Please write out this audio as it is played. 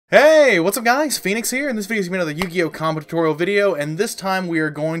Hey, what's up guys? Phoenix here, and this video is going to be another Yu-Gi-Oh! Combo tutorial video, and this time we are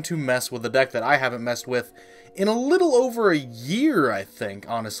going to mess with a deck that I haven't messed with in a little over a year, I think,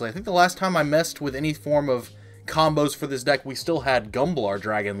 honestly. I think the last time I messed with any form of combos for this deck, we still had Gumblar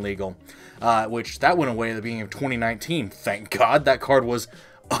Dragon legal, which that went away at the beginning of 2019, thank God. That card was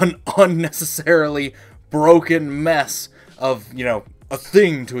an unnecessarily broken mess of, a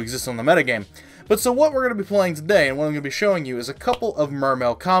thing to exist on the metagame. But so what we're going to be playing today, and what I'm going to be showing you, is a couple of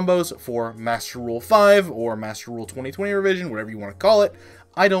Mermail combos for Master Rule 5, or Master Rule 2020 revision, whatever you want to call it.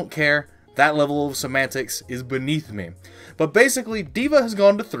 I don't care. That level of semantics is beneath me. But basically, Diva has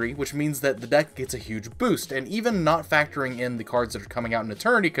gone to 3, which means that the deck gets a huge boost, and even not factoring in the cards that are coming out in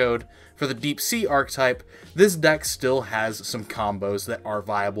Eternity Code for the Deep Sea archetype, this deck still has some combos that are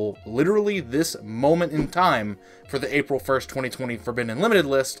viable literally this moment in time for the April 1st, 2020 Forbidden and Limited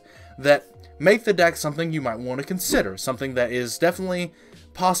list that make the deck something you might want to consider, something that is definitely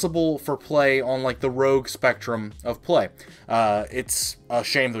possible for play on like the rogue spectrum of play. It's a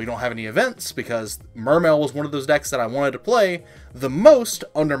shame that we don't have any events, because Mermail was one of those decks that I wanted to play the most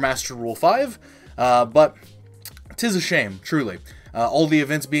under Master Rule 5, but 'tis a shame, truly. All the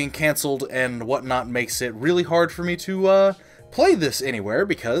events being cancelled and whatnot makes it really hard for me to play this anywhere,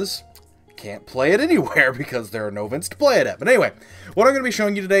 because can't play it anywhere because there are no events to play it at. But anyway, what I'm going to be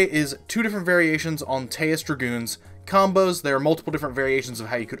showing you today is two different variations on Teus Dragoons combos. There are multiple different variations of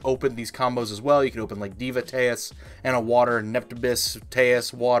how you could open these combos as well. You could open like Diva Teus and a water, Neptibus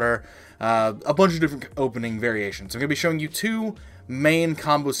Teus water, a bunch of different opening variations. I'm going to be showing you two main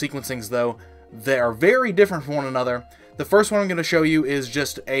combo sequencings though that are very different from one another. The first one I'm going to show you is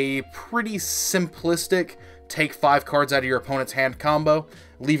just a pretty simplistic take 5 cards out of your opponent's hand combo,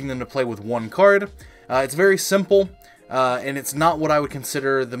 leaving them to play with 1 card. It's very simple, and it's not what I would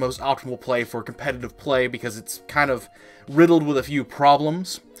consider the most optimal play for competitive play, because it's kind of riddled with a few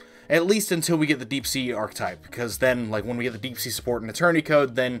problems, at least until we get the Deep Sea archetype, because then, like, when we get the Deep Sea support and Eternity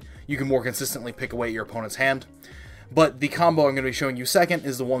Code, then you can more consistently pick away at your opponent's hand. But the combo I'm going to be showing you second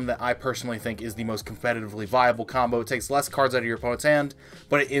is the one that I personally think is the most competitively viable combo. It takes less cards out of your opponent's hand,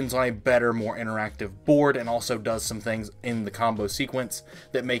 but it ends on a better, more interactive board, and also does some things in the combo sequence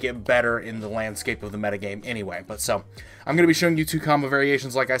that make it better in the landscape of the metagame anyway. But so, I'm going to be showing you two combo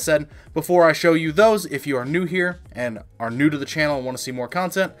variations like I said. Before I show you those, if you are new here and are new to the channel and want to see more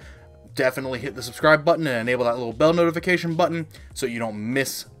content, definitely hit the subscribe button and enable that little bell notification button so you don't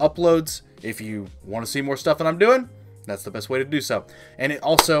miss uploads. If you want to see more stuff that I'm doing, that's the best way to do so. And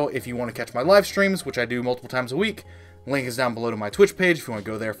also, if you want to catch my live streams, which I do multiple times a week, link is down below to my Twitch page. If you want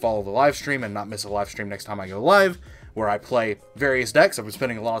to go there, follow the live stream, and not miss a live stream next time I go live, where I play various decks. I've been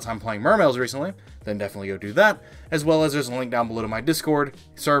spending a lot of time playing Mermails recently, then definitely go do that. As well as there's a link down below to my Discord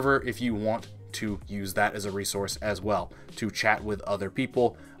server if you want to use that as a resource as well, to chat with other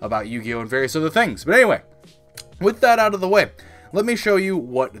people about Yu-Gi-Oh! And various other things. But anyway, with that out of the way, let me show you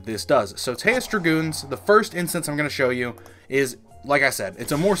what this does. So Teus Dragoons, the first instance I'm going to show you is, like I said,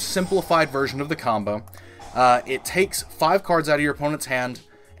 it's a more simplified version of the combo. It takes 5 cards out of your opponent's hand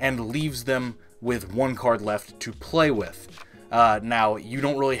and leaves them with 1 card left to play with. Now, you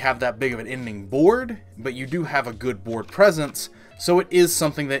don't really have that big of an ending board, but you do have a good board presence, so it is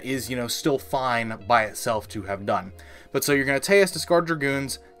something that is, still fine by itself to have done. But so you're going to Teus, discard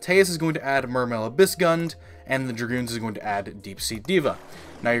Dragoons, Teus is going to add Mermail Abyss Gund, and the Dragoons is going to add Deep Sea Diva.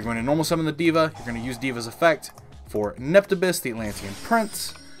 Now you're going to normal summon the Diva, you're going to use Diva's effect for Neptibus, the Atlantean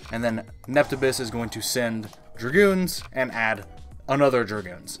Prince, and then Neptibus is going to send Dragoons and add another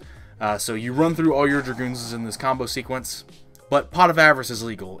Dragoons. So you run through all your Dragoons in this combo sequence, but Pot of Avarice is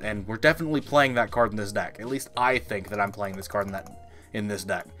legal, and we're definitely playing that card in this deck. At least I think that I'm playing this card in this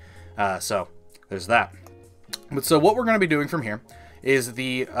deck. So there's that. But so what we're going to be doing from here is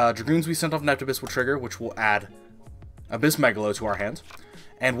the Dragoons we sent off Neptibus will trigger, which will add Abyss Megalo to our hand.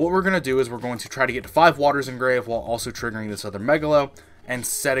 And what we're going to do is we're going to try to get to 5 Waters Engrave while also triggering this other Megalo and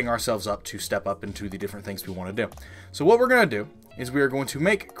setting ourselves up to step up into the different things we want to do. So what we're going to do is we are going to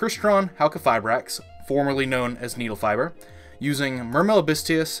make Crystron Halqifibrax, formerly known as Needle Fiber, using Mermail Abyss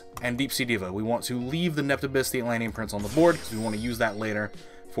Teus and Deep Sea Diva. We want to leave the Neptibus, the Atlantean Prince, on the board because we want to use that later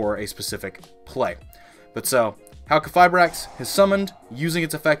for a specific play. But so, Halqifibrax is summoned. Using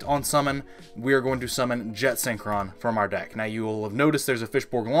its effect on summon, we are going to summon Jet Synchron from our deck. Now you will have noticed there's a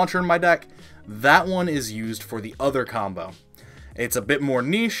Fishborg Launcher in my deck. That one is used for the other combo. It's a bit more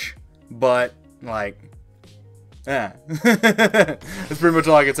niche, but like, that's pretty much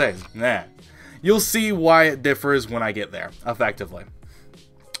all I can say. You'll see why it differs when I get there, effectively.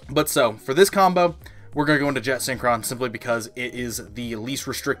 But so, for this combo, we're going to go into Jet Synchron simply because it is the least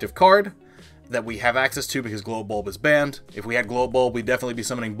restrictive card. that we have access to because Glow Bulb is banned. If we had Glow Bulb, we'd definitely be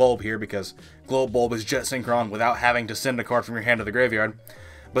summoning Bulb here because Glow Bulb is Jet Synchron without having to send a card from your hand to the graveyard.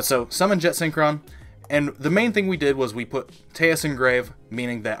 But so, summon Jet Synchron, and the main thing we did was we put Teus in grave,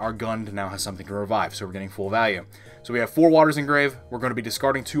 meaning that our Gund now has something to revive, so we're getting full value. So we have 4 Waters in grave. We're going to be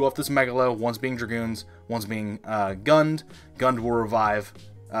discarding 2 off this Megalo, one's being Dragoons, one's being Gund. Gund will revive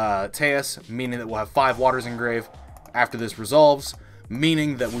Teus, meaning that we'll have 5 Waters in grave after this resolves,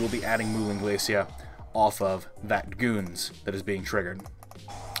 meaning that we will be adding Mooling Glacier off of that Goons that is being triggered.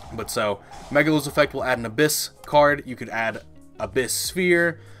 But so, Megalo's effect will add an Abyss card. You could add Abyss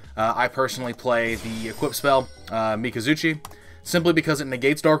Sphere. I personally play the equip spell, Mikazuchi, simply because it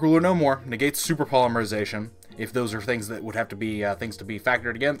negates Dark Ruler no more, negates Super Polymerization, if those are things that would have to be things to be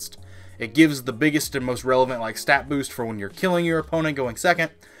factored against. It gives the biggest and most relevant like stat boost for when you're killing your opponent going second,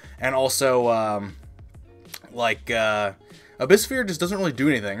 and also Abyss Sphere just doesn't really do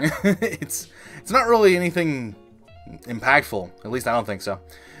anything. it's not really anything impactful, at least I don't think so.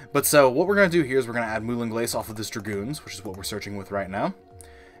 But so what we're going to do here is we're going to add Mooling Glace off of this Dragoons, which is what we're searching with right now.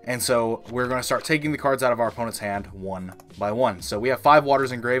 And so we're going to start taking the cards out of our opponent's hand one by one. So we have 5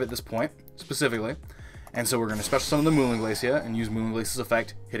 Waters in grave at this point, specifically. And so we're going to special summon the Mooling Glacier and use Mooling Glacia's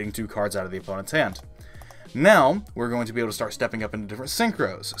effect, hitting 2 cards out of the opponent's hand. Now, we're going to be able to start stepping up into different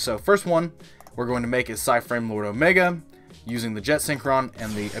synchros. So first one we're going to make is Psyframe Lord Omega, using the Jet Synchron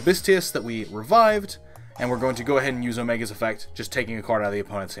and the Abystius that we revived. And we're going to go ahead and use Omega's effect, just taking a card out of the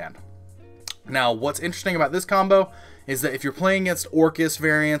opponent's hand. Now, what's interesting about this combo is that if you're playing against Orcus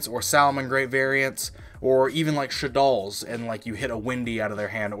variants or Salamangreat variants, or even like Shadal's, and like you hit a Windy out of their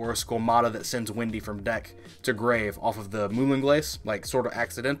hand, or a Squamata that sends Windy from deck to grave off of the Mooling Glace, like sort of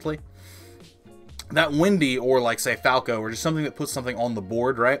accidentally, that Windy, or like say Falco, or just something that puts something on the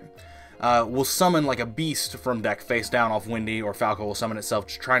board, right, will summon like a beast from deck face down off Windy, or Falco will summon itself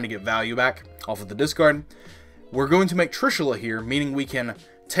just trying to get value back off of the discard. We're going to make Trishula here, meaning we can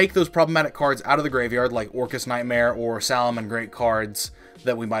take those problematic cards out of the graveyard, like Orcus Nightmare or Salamangreat cards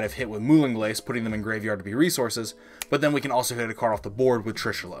that we might have hit with Mooling Glace, putting them in graveyard to be resources, but then we can also hit a card off the board with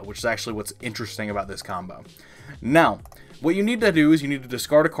Trishula, which is actually what's interesting about this combo. Now, what you need to do is you need to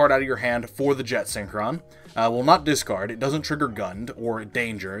discard a card out of your hand for the Jet Synchron. Well, not discard, it doesn't trigger Gund or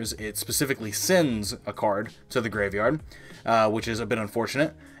dangers, it specifically sends a card to the graveyard, which is a bit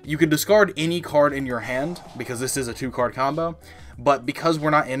unfortunate. You can discard any card in your hand, because this is a 2-card combo, but because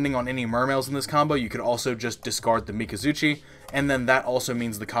we're not ending on any Mermails in this combo, you could also just discard the Mikazuchi, and then that also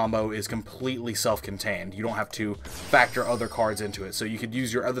means the combo is completely self-contained. You don't have to factor other cards into it, so you could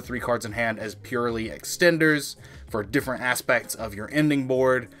use your other 3 cards in hand as purely extenders for different aspects of your ending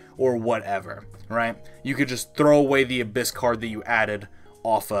board, or whatever, right? You could just throw away the Abyss card that you added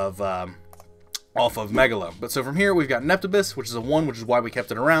off of Megalo. But so from here, we've got Neptibus, which is a 1, which is why we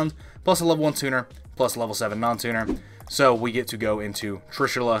kept it around, plus a level 1 tuner, plus a level 7 non-tuner. So we get to go into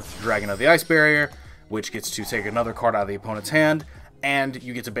Trishula, Dragon of the Ice Barrier, which gets to take another card out of the opponent's hand, and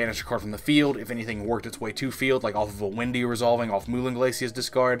you get to banish a card from the field if anything worked its way to field, like off of a Windy resolving off Mooling Glacier's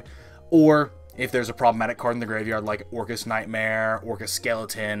discard, or if there's a problematic card in the graveyard like Orcus Nightmare, Orcus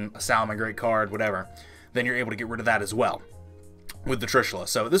Skeleton, a Salamangreat card, whatever, then you're able to get rid of that as well with the Trishula.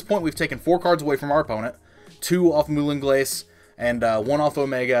 So at this point, we've taken 4 cards away from our opponent, 2 off Mooling Glace, and 1 off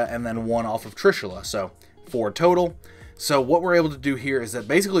Omega, and then 1 off of Trishula, so 4 total. So what we're able to do here is that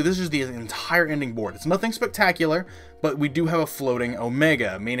basically this is the entire ending board. It's nothing spectacular, but we do have a floating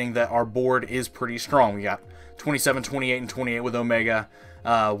Omega, meaning that our board is pretty strong. We got 27, 28, and 28 with Omega.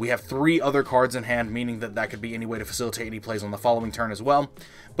 We have 3 other cards in hand, meaning that that could be any way to facilitate any plays on the following turn as well.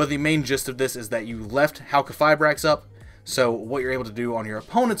 But the main gist of this is that you left Halqifibrax up, so what you're able to do on your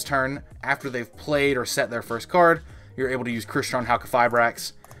opponent's turn, after they've played or set their first card, you're able to use Crystron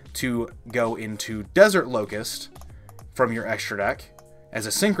Halqifibrax to go into Desert Locust from your extra deck as a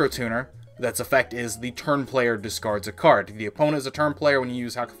Synchro Tuner. That's effect is the turn player discards a card. The opponent is a turn player when you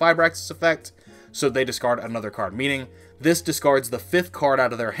use Halqifibrax's effect, so they discard another card, meaning this discards the 5th card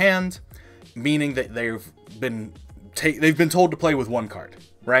out of their hand, meaning that they've been told to play with 1 card,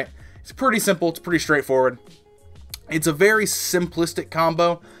 right? It's pretty simple, it's pretty straightforward. It's a very simplistic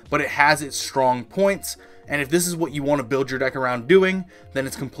combo, but it has its strong points, and if this is what you want to build your deck around doing, then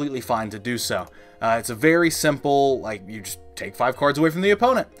it's completely fine to do so. It's a very simple, like, you just take 5 cards away from the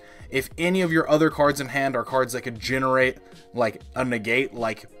opponent. If any of your other cards in hand are cards that could generate, like, a negate,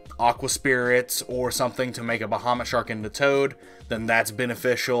 like Aqua Spirits or something to make a Bahamut Shark into Toad, then that's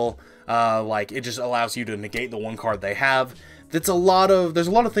beneficial. Like, it just allows you to negate the 1 card they have. There's a lot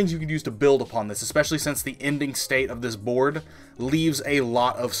of things you can use to build upon this, especially since the ending state of this board leaves a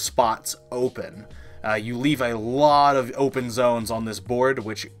lot of spots open. you leave a lot of open zones on this board,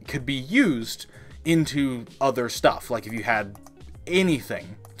 which could be used into other stuff. Like if you had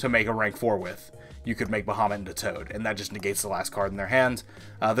anything to make a rank 4 with, you could make Bahamut into Toad, and that just negates the last card in their hand.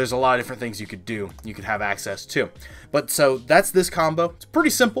 There's a lot of different things you could do, you could have access to. But so that's this combo. It's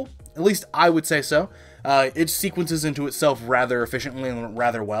pretty simple, at least I would say so. It sequences into itself rather efficiently and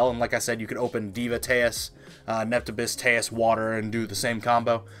rather well, and like I said, you could open Diva Teus, Neptibus Teus Water, and do the same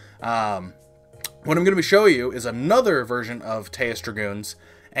combo. What I'm going to be showing you is another version of Teus Dragoons,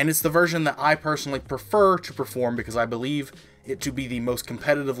 and it's the version that I personally prefer to perform because I believe it to be the most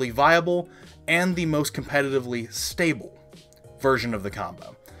competitively viable and the most competitively stable version of the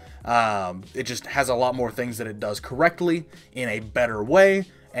combo. It just has a lot more things that it does correctly in a better way,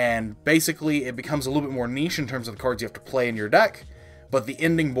 and basically it becomes a little bit more niche in terms of the cards you have to play in your deck, but the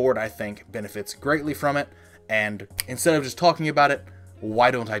ending board, I think, benefits greatly from it, and instead of just talking about it,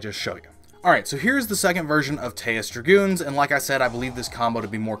 why don't I just show you? Alright, so here's the second version of Teus Dragoons, and like I said, I believe this combo to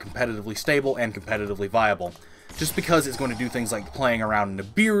be more competitively stable and competitively viable. Just because it's going to do things like playing around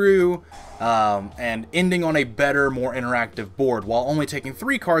Nibiru, and ending on a better, more interactive board. While only taking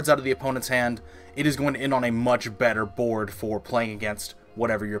 3 cards out of the opponent's hand, it is going to end on a much better board for playing against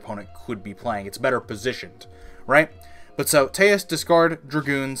whatever your opponent could be playing. It's better positioned, right? But so, Teus, discard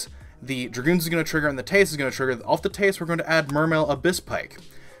Dragoons. The Dragoons is going to trigger, and the Teus is going to trigger. Off the Teus, we're going to add Mermail Abyss Pike.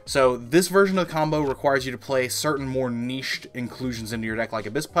 So this version of the combo requires you to play certain more niched inclusions into your deck like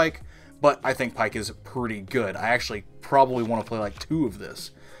Abyss Pike, but I think Pike is pretty good. I actually probably want to play like 2 of this,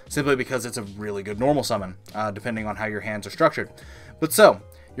 simply because it's a really good normal summon, depending on how your hands are structured. But so,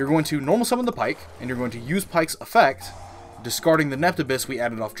 you're going to normal summon the Pike, and you're going to use Pike's effect, discarding the Neptibus we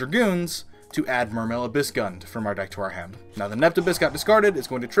added off Dragoons, to add Mermail Abyss Gund from our deck to our hand. Now the Neptibus got discarded, it's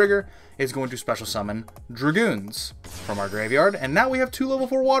going to trigger, it's going to special summon Dragoons from our graveyard, and now we have 2 level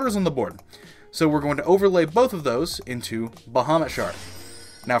 4 waters on the board. So we're going to overlay both of those into Bahamut Shark.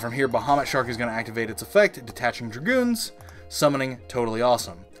 Now from here, Bahamut Shark is going to activate its effect, detaching Dragoons, summoning Totally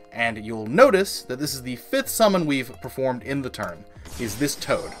Awesome. And you'll notice that this is the 5th summon we've performed in the turn, is this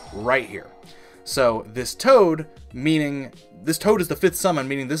Toad, right here. So this Toad, meaning this Toad is the 5th summon,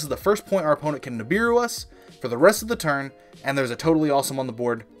 meaning this is the first point our opponent can Nibiru us for the rest of the turn, and there's a Totally Awesome on the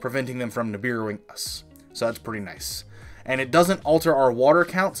board, preventing them from Nibiruing us. So that's pretty nice. And it doesn't alter our water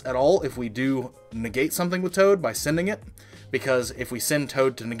counts at all if we do negate something with Toad by sending it, because if we send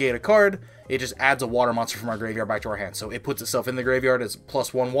Toad to negate a card, it just adds a water monster from our graveyard back to our hand. So it puts itself in the graveyard as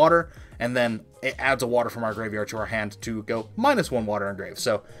 +1 water, and then it adds a water from our graveyard to our hand to go -1 water in grave.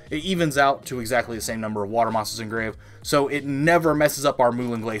 So it evens out to exactly the same number of water monsters in grave, so it never messes up our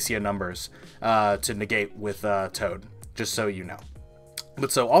Mulan Glacia numbers to negate with Toad, just so you know.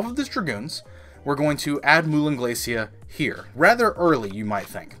 But so off of this Dragoons, we're going to add Mulan Glacia here. Rather early, you might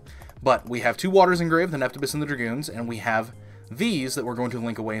think. But we have 2 waters in grave, the Neptibus and the Dragoons, and we have these that we're going to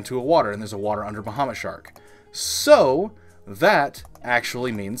link away into a water, and there's a water under Bahamut Shark. So that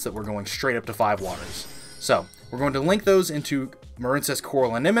actually means that we're going straight up to 5 waters. So we're going to link those into Marincess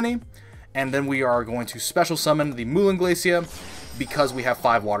Coral Anemone, and then we are going to special summon the Mulan Glacia because we have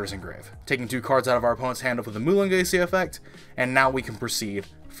 5 waters in grave. Taking 2 cards out of our opponent's hand with the Mulan Glacia effect, and now we can proceed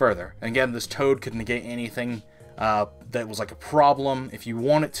further. And again, this Toad could negate anything that was like a problem if you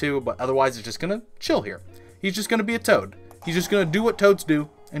want it to, but otherwise it's just going to chill here. He's just going to be a Toad. He's just going to do what Toads do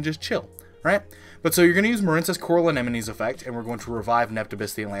and just chill, right? But so you're going to use Marincess Coral Anemone's effect, and we're going to revive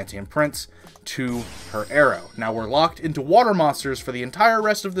Neptibus the Atlantean Prince to her arrow. Now we're locked into water monsters for the entire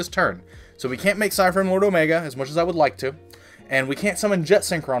rest of this turn, so we can't make Cypher and Lord Omega as much as I would like to, and we can't summon Jet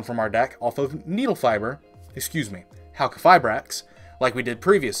Synchron from our deck off of Needle Fiber, Halqifibrax, like we did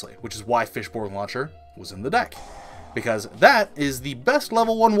previously, which is why Fishborn Launcher was in the deck, because that is the best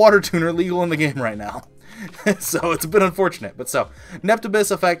level 1 water tuner legal in the game right now. So it's a bit unfortunate. But so,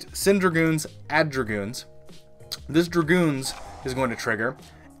 Neptibus effect, send Dragoons, add Dragoons. This Dragoons is going to trigger,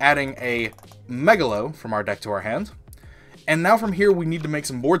 adding a Megalo from our deck to our hand. And now from here we need to make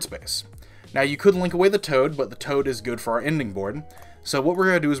some board space. Now you could link away the Toad, but the Toad is good for our ending board. So what we're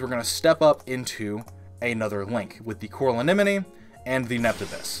going to do is we're going to step up into another link with the Coral Anemone and the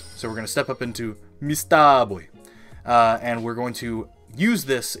Neptibus. So we're going to step up into Mistaboy. And we're going to use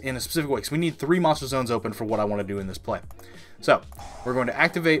this in a specific way, because we need 3 monster zones open for what I want to do in this play. So we're going to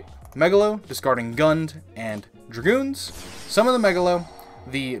activate Megalo, discarding Gund and Dragoons. Summon the Megalo,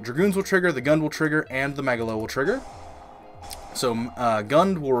 the Dragoons will trigger, the Gund will trigger, and the Megalo will trigger. So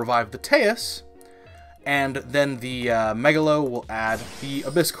Gund will revive the Teus, and then the Megalo will add the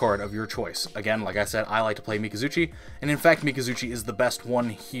Abyss card of your choice. Again, like I said, I like to play Mikazuchi, and in fact Mikazuchi is the best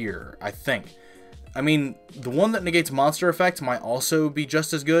one here, I think. I mean, the one that negates monster effect might also be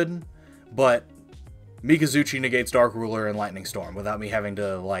just as good, but Mikazuchi negates Dark Ruler and Lightning Storm without me having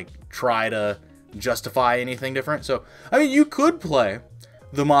to, like, try to justify anything different. So, I mean, you could play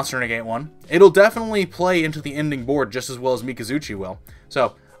the Monster Negate one. It'll definitely play into the ending board just as well as Mikazuchi will.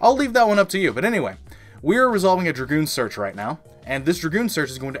 So, I'll leave that one up to you. But anyway, we are resolving a Dragoon search right now, and this Dragoon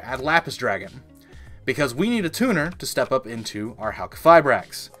search is going to add Lapis Dragon, because we need a tuner to step up into our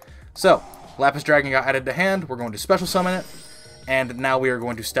HalqFlareX. So, Lapis Dragon got added to hand, we're going to special summon it, and now we are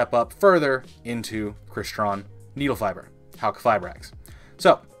going to step up further into Crystron Needlefiber, HalqFlareX.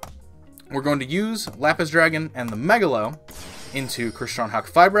 So, we're going to use Lapis Dragon and the Megalo into Crystron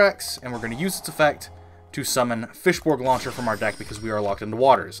HalqFlareX, and we're going to use its effect to summon Fishborg Launcher from our deck because we are locked into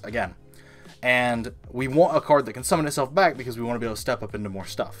waters, again. And we want a card that can summon itself back because we want to be able to step up into more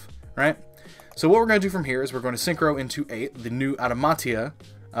stuff, right? So what we're going to do from here is we're going to Synchro into 8, the new Adamantia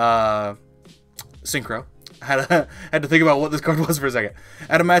Synchro. Had to think about what this card was for a second.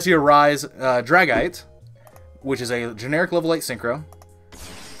 Adamantia Rise Dragite, which is a generic level 8 Synchro.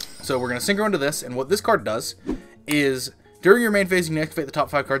 So we're going to Synchro into this, and what this card does is, during your main phase, you can activate the top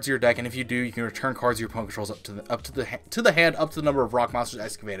 5 cards of your deck, and if you do, you can return cards your opponent controls up to the hand, up to the number of rock monsters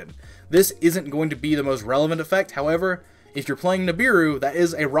excavated. This isn't going to be the most relevant effect, however, if you're playing Nibiru, that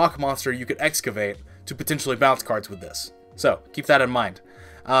is a rock monster you could excavate to potentially bounce cards with this. So, keep that in mind.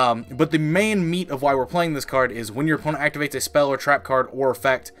 But the main meat of why we're playing this card is when your opponent activates a spell or trap card or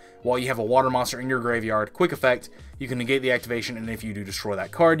effect while you have a water monster in your graveyard, quick effect, you can negate the activation, and if you do destroy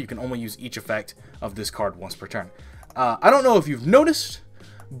that card, you can only use each effect of this card once per turn. I don't know if you've noticed,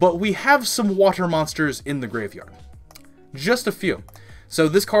 but we have some water monsters in the graveyard. Just a few. So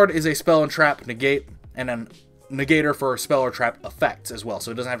this card is a spell and trap negate, and then negator for spell or trap effects as well.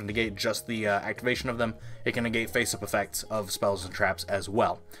 So it doesn't have to negate just the activation of them. It can negate face-up effects of spells and traps as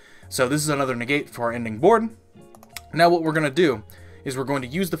well. So this is another negate for our ending board. Now what we're going to do is we're going to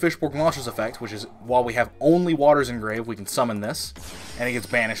use the Fishborg Launcher's effect, which is while we have only waters in grave, we can summon this, and it gets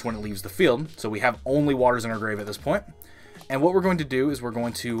banished when it leaves the field. So we have only waters in our grave at this point. And what we're going to do is we're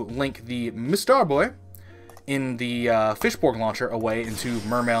going to link the Mr. Boy in the Fishborg Launcher away into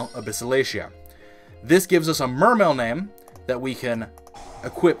Mermail Abyssalacia. This gives us a Mermail name that we can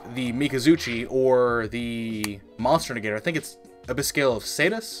equip the Mikazuchi or the Monster Negator. I think it's Abyssale of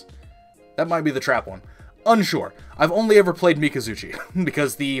Sadus? That might be the trap one. Unsure. I've only ever played Mikazuchi,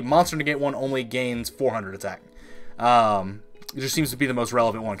 because the Monster Negate one only gains 400 attack. It just seems to be the most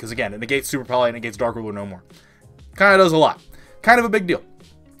relevant one, because again, it negates Super Poly and it negates Dark Ruler no more. Kind of does a lot. Kind of a big deal.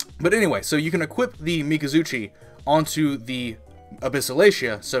 But anyway, so you can equip the Mikazuchi onto the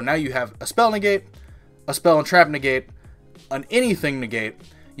Abyssalacia, so now you have a spell negate, a spell and trap negate, an anything negate.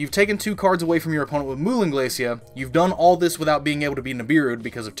 You've taken 2 cards away from your opponent with Moulin Glacia. You've done all this without being able to be Nibiru'd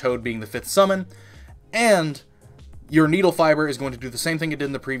because of Toad being the 5th summon. And your Needle Fiber is going to do the same thing it did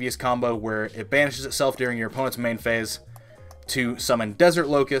in the previous combo, where it banishes itself during your opponent's main phase to summon Desert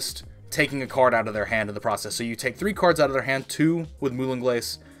Locust, taking a card out of their hand in the process. So you take 3 cards out of their hand, 2 with Moulin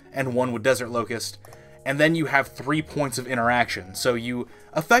Glace and 1 with Desert Locust, and then you have 3 points of interaction. So you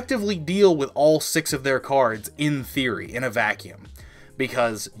effectively deal with all 6 of their cards, in theory, in a vacuum,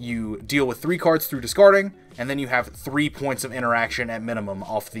 because you deal with 3 cards through discarding, and then you have 3 points of interaction at minimum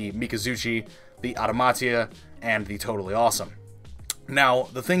off the Mikazuchi, the Adamantia, and the Totally Awesome. Now,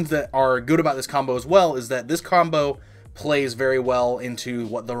 the things that are good about this combo as well is that this combo plays very well into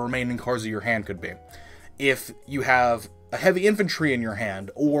what the remaining cards of your hand could be. If you have a heavy infantry in your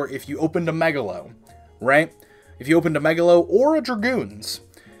hand, or if you opened a Megalo, right? If you opened a Megalo or a Dragoons,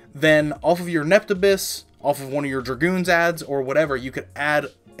 then off of your Neptibus, off of one of your Dragoons adds, or whatever, you could add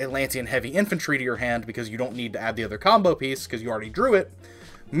Atlantean heavy infantry to your hand because you don't need to add the other combo piece because you already drew it,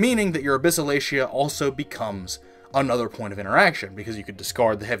 meaning that your Abyssalacia also becomes another point of interaction because you could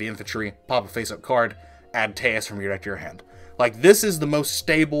discard the heavy infantry, pop a face-up card, add Teus from your deck to your hand. Like, this is the most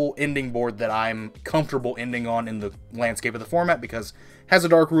stable ending board that I'm comfortable ending on in the landscape of the format because it has a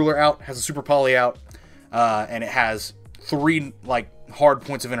Dark Ruler out, has a Super Poly out, and it has 3, like, hard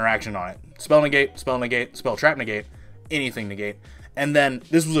points of interaction on it. Spell negate, spell trap negate, anything negate. And then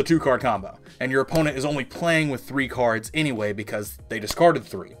this was a 2-card combo, and your opponent is only playing with 3 cards anyway because they discarded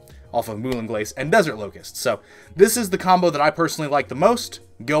 3 off of Moulin Glace and Desert Locust. So this is the combo that I personally like the most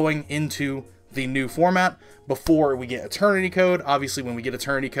going into the new format before we get Eternity Code. Obviously, when we get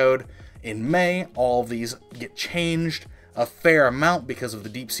Eternity Code in May, all of these get changed a fair amount because of the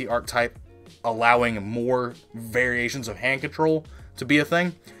Deep Sea archetype allowing more variations of hand control to be a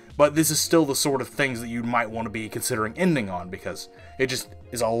thing. But this is still the sort of things that you might want to be considering ending on because it just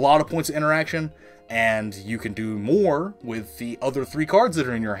is a lot of points of interaction and you can do more with the other 3 cards that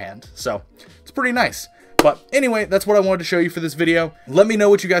are in your hand. So it's pretty nice. But anyway, that's what I wanted to show you for this video. Let me know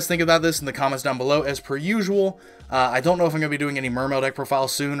what you guys think about this in the comments down below. As per usual, I don't know if I'm going to be doing any Mermail deck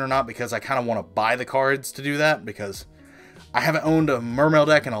profiles soon or not, because I kind of want to buy the cards to do that, because I haven't owned a Mermail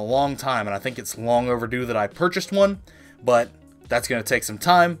deck in a long time, and I think it's long overdue that I purchased one, but that's going to take some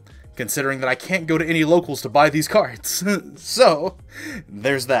time, considering that I can't go to any locals to buy these cards. So,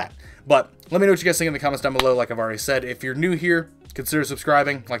 there's that. But let me know what you guys think in the comments down below, like I've already said. If you're new here, consider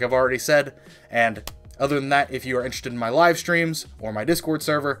subscribing, like I've already said. And other than that, if you are interested in my live streams or my Discord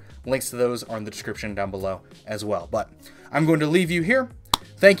server, links to those are in the description down below as well. But I'm going to leave you here.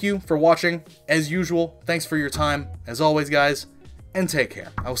 Thank you for watching. As usual, thanks for your time, as always, guys, and take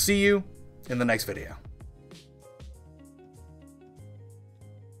care. I'll see you in the next video.